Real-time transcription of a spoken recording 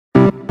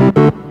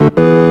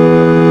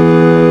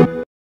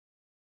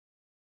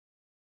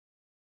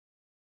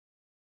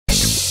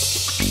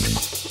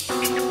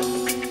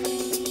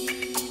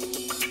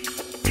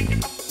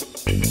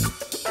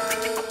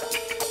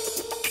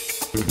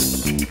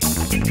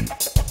Why,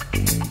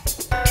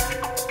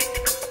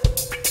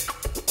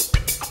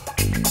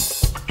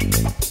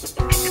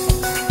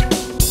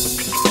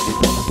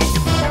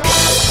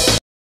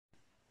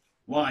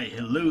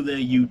 hello there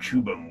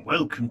YouTube, and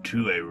welcome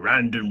to a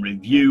random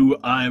review.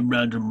 I am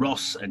Random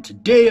Ross, and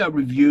today I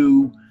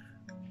review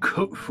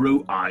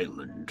Cutthroat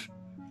Island.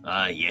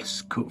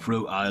 Yes,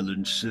 Cutthroat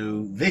Island.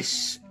 So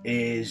this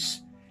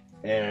is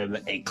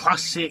a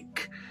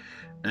classic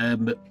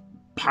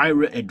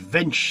pirate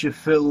adventure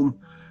film,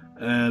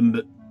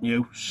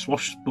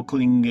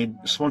 swashbuckling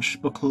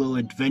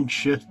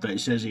adventure that it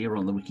says here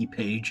on the wiki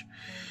page.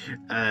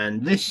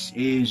 And this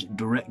is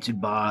directed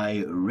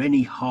by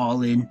Rennie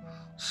Harlin,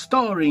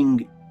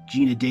 starring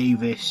Geena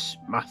Davis,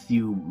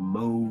 Matthew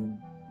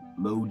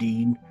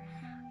Modine,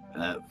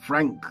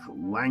 Frank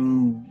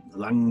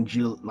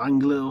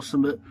Langella or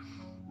something,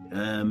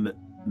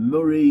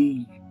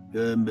 Murray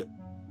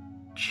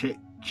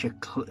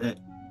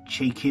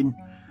Chaikin,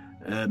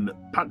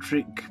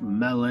 Patrick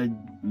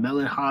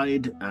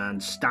Mellahide,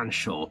 and Stan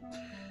Shaw.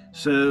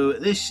 So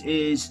this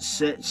is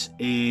set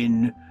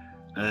in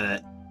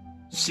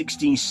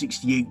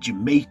 1668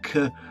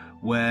 Jamaica,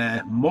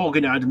 where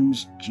Morgan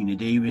Adams, Geena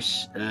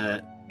Davis,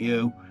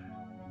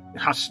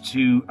 has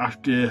to,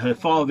 after her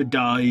father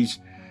dies,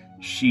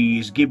 she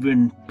is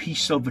given a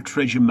piece of a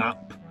treasure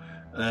map,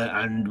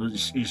 and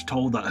is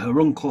told that her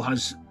uncle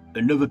has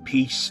another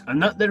piece,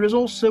 and that there is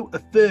also a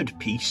third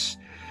piece,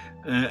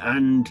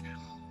 and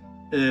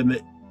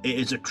it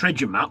is a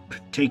treasure map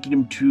taking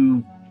him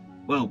to,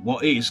 well,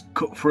 what is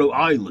Cutthroat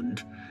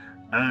Island,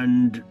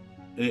 and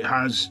it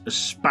has a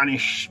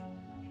Spanish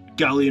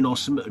galleon or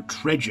some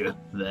treasure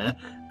there,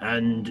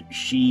 and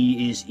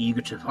she is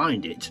eager to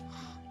find it.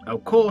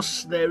 Of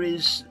course, there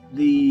is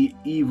the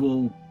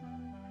evil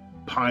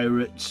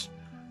pirate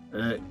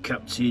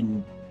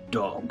Captain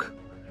Dog,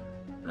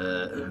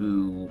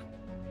 who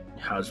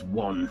has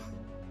one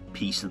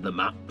piece of the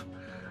map,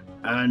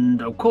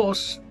 and of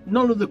course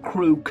none of the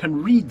crew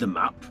can read the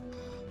map.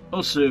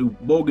 Also,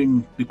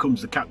 Morgan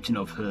becomes the captain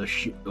of her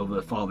ship, of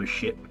her father's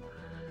ship,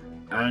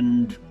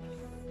 and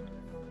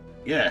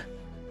yeah,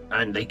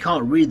 and they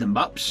can't read the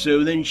map,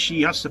 so then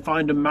she has to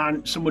find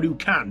someone who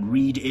can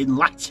read in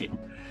Latin,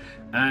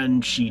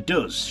 and she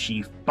does.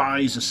 She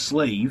buys a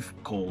slave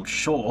called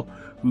Shaw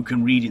who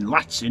can read in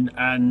Latin,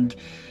 and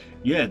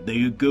yeah,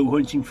 they go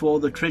hunting for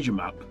the treasure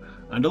map,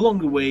 and along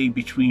the way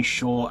between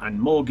Shaw and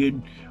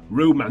Morgan,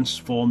 romance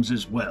forms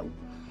as well.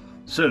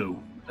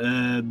 So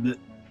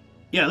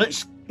yeah,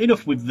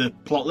 enough with the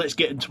plot, let's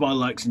get into my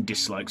likes and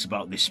dislikes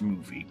about this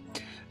movie.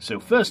 So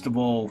first of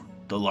all,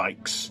 the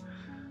likes.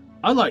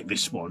 I like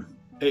this one.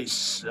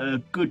 It's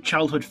a good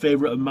childhood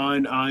favourite of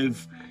mine. I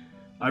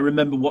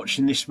remember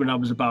watching this when I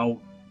was about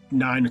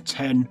 9 or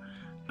 10,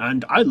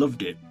 and I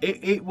loved it.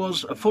 It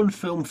was a fun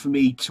film for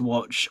me to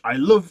watch. I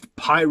loved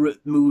pirate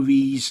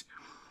movies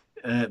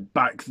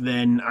back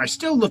then. I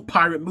still love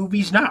pirate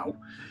movies now.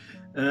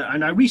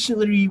 And I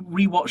recently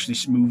rewatched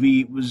this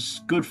movie. It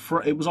was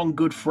it was on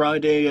Good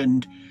Friday,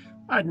 and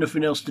I had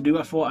nothing else to do.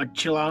 I thought I'd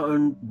chill out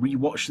and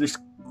rewatch this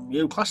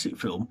classic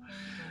film.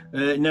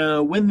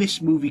 Now, when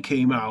this movie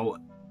came out,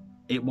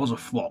 it was a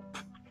flop.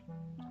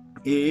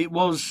 It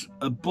was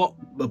a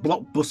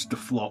blockbuster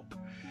flop,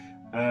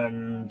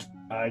 and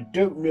I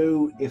don't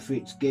know if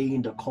it's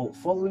gained a cult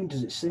following.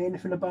 Does it say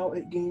anything about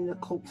it gaining a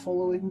cult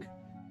following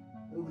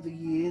over the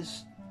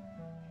years?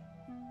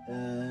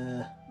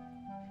 I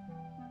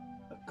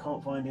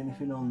can't find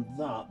anything on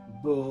that,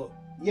 but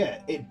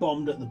yeah, it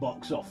bombed at the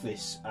box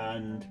office,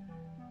 and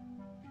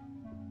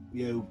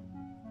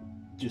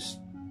just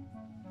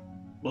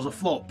was a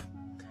flop.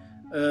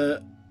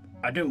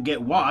 I don't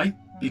get why,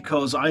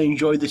 because I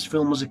enjoyed this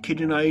film as a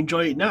kid and I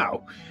enjoy it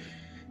now.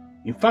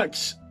 In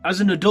fact,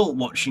 as an adult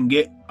watching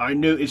it, I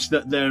noticed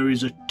that there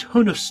is a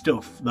ton of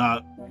stuff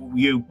that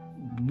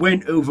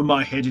went over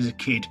my head as a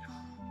kid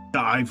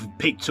that I've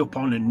picked up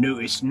on and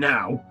noticed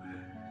now,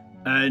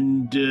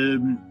 and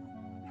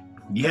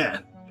yeah,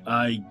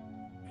 I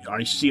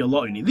see a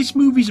lot in it. This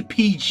movie's a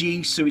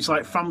PG, so it's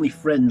like family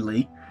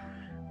friendly,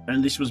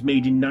 and this was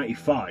made in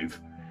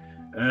 '95.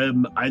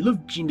 I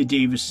love Geena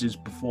Davis's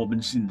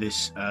performance in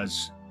this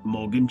as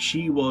Morgan.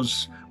 She's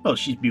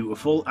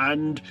beautiful,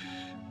 and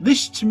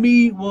this to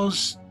me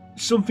was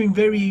something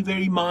very,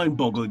 very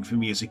mind-boggling for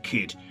me as a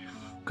kid.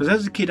 Because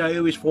as a kid, I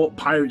always thought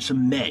pirates are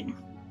men.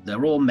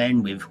 They're all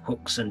men with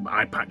hooks and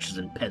eye patches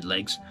and peg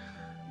legs.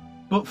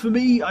 But for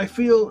me, I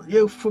feel,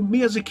 for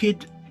me as a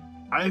kid,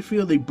 I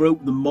feel they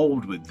broke the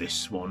mould with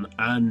this one,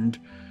 and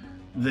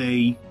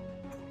they,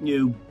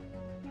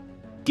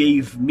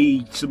 gave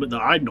me something that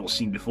I'd not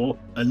seen before,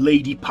 a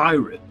lady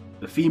pirate,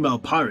 a female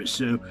pirate.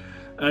 So,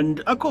 and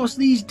of course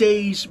these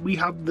days we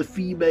have the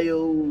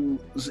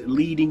females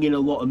leading in a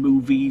lot of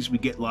movies. We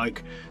get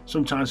like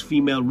sometimes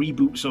female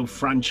reboots of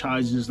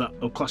franchises,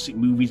 of classic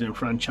movies and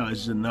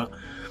franchises and that.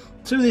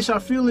 So this, I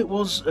feel it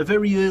was a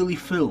very early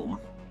film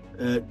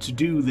to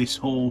do this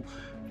whole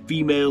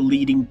female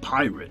leading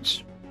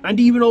pirates, and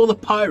even all the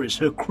pirates,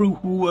 her crew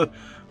who were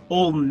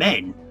all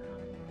men,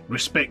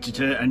 respected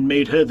her and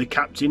made her the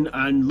captain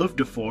and loved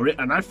her for it.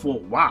 And I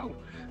thought, wow,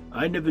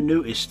 I never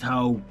noticed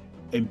how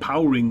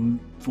empowering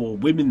for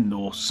women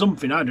or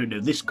something, I don't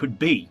know, this could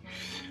be.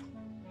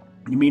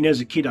 I mean,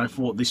 as a kid, I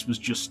thought this was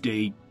just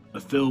a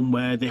film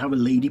where they have a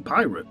lady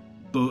pirate.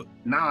 But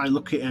now I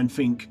look at it and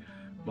think,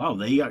 wow,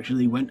 they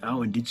actually went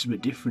out and did something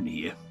different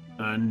here.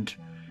 And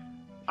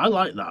I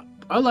like that.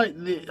 I like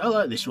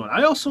this one.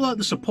 I also like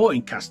the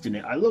supporting cast in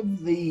it. I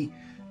love the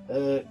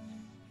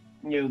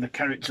the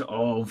character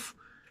of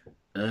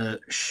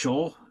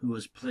Shaw, who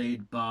was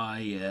played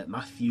by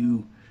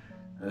Matthew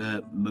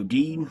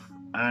Modine,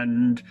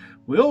 and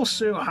we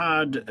also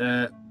had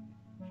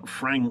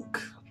Frank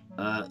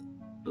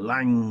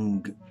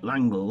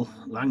Langella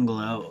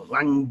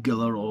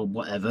or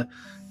whatever,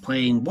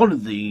 playing one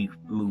of the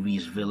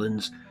movie's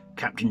villains,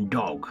 Captain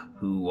Dog,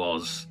 who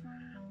was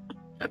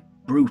a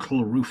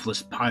brutal,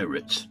 ruthless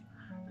pirate.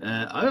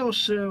 I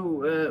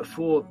also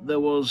thought there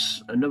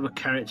was another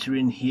character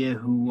in here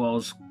who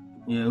was,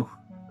 I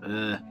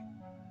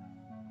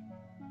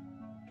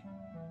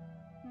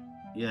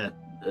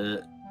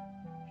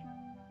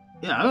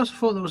also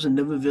thought there was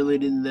another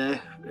villain in there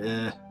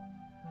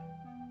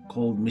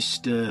called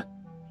Mr.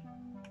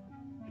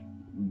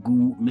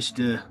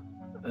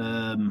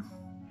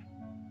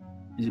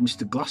 Is it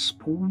Mr.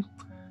 Glasspool?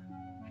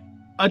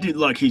 I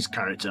didn't like his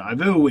character.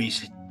 I've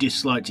always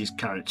disliked his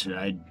character.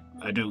 I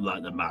don't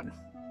like the man.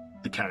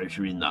 The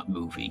character in that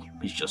movie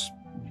is just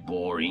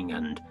boring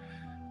and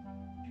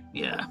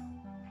yeah.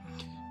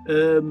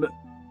 But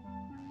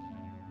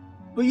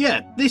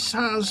yeah, this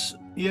has,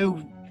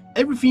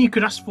 everything you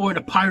could ask for in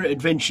a pirate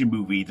adventure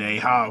movie. They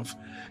have,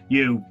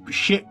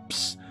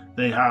 ships,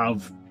 they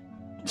have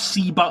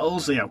sea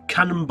battles, they have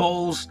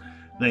cannonballs,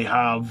 they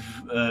have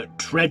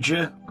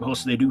treasure. Of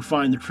course, they do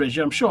find the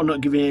treasure. I'm sure I'm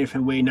not giving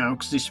anything away now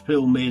because this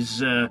film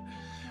is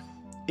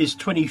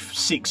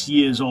 26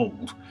 years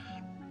old.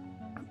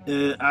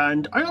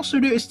 And I also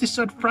noticed this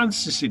had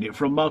Francis in it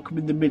from Malcolm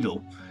in the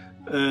Middle,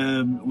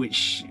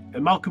 which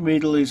Malcolm in the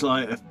Middle is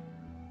like a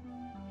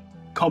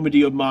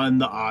comedy of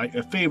mine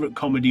a favourite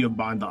comedy of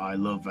mine that I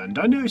love, and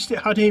I noticed it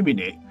had him in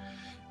it,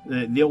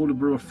 the older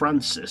brother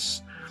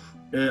Francis.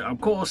 Of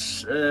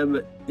course,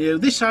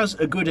 this has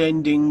a good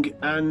ending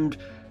and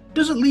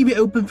doesn't leave it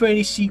open for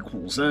any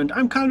sequels, and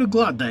I'm kind of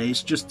glad that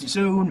it's just its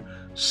own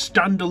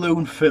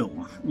standalone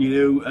film,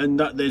 and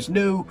that there's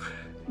no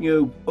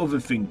other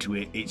thing to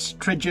it. It's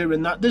treasure,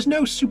 and that there's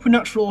no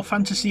supernatural or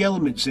fantasy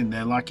elements in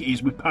there like it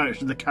is with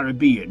Pirates of the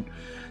Caribbean.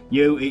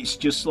 It's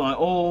just like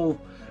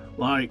all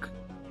like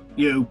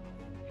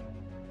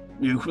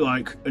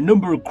like a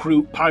number of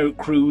pirate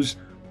crews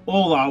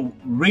all out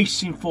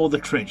racing for the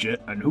treasure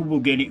and who will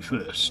get it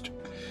first.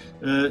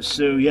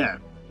 So yeah,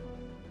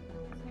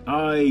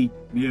 I've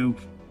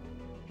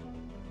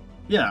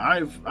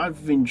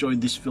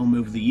enjoyed this film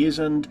over the years,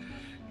 and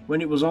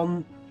when it was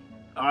on,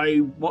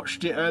 I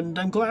watched it, and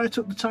I'm glad I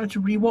took the time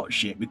to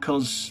rewatch it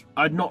because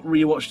I'd not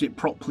rewatched it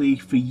properly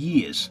for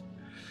years.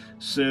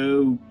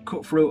 So,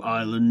 Cutthroat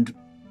Island,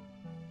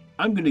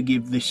 I'm going to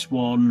give this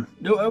one...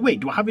 No,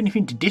 wait, do I have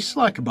anything to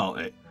dislike about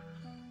it?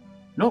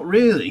 Not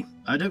really.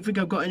 I don't think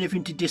I've got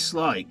anything to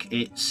dislike.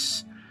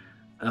 It's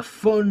a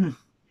fun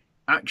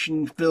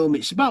action film.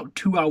 It's about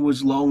 2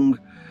 hours long,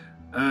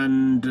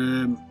 and,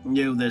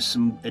 there's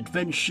some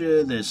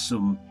adventure, there's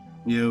some,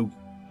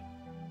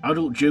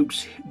 adult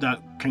jokes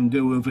that can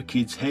go over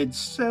kids' heads,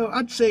 so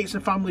I'd say it's a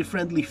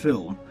family-friendly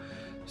film.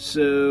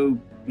 So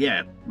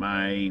yeah,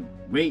 my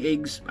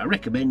ratings, I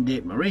recommend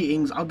it. My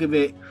ratings, I'll give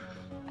it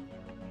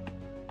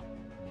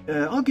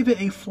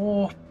a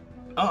 4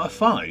 out of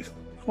 5.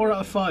 4 out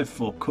of 5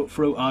 for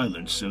Cutthroat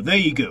Island. So there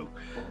you go.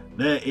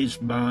 There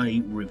is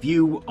my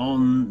review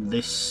on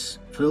this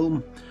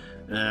film.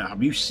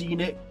 Have you seen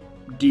it?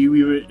 Do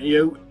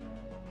you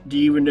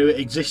even know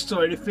it exists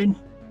or anything?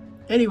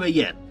 Anyway,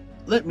 yeah.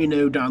 Let me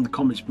know down in the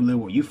comments below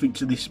what you think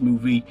to this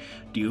movie.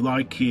 Do you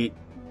like it?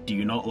 Do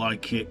you not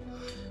like it?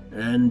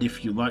 And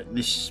if you like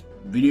this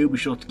video, be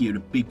sure to give it a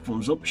big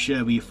thumbs up,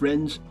 share with your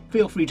friends.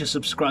 Feel free to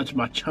subscribe to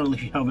my channel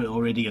if you haven't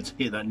already, and to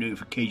hit that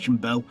notification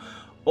bell.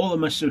 All of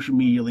my social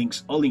media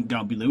links are linked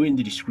down below in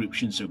the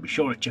description, so be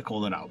sure to check all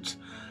that out.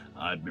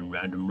 I've been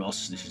Random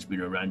Ross, this has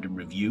been a random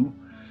review.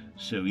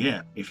 So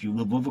yeah, if you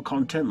love other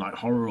content like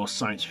horror or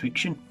science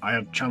fiction, I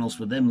have channels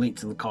for them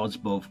linked in the cards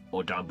above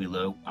or down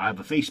below. I have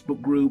a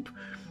Facebook group,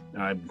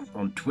 I'm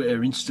on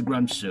Twitter,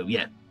 Instagram, so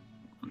yeah.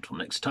 Until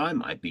next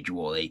time, I bid you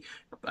all a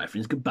goodbye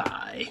friends,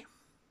 goodbye.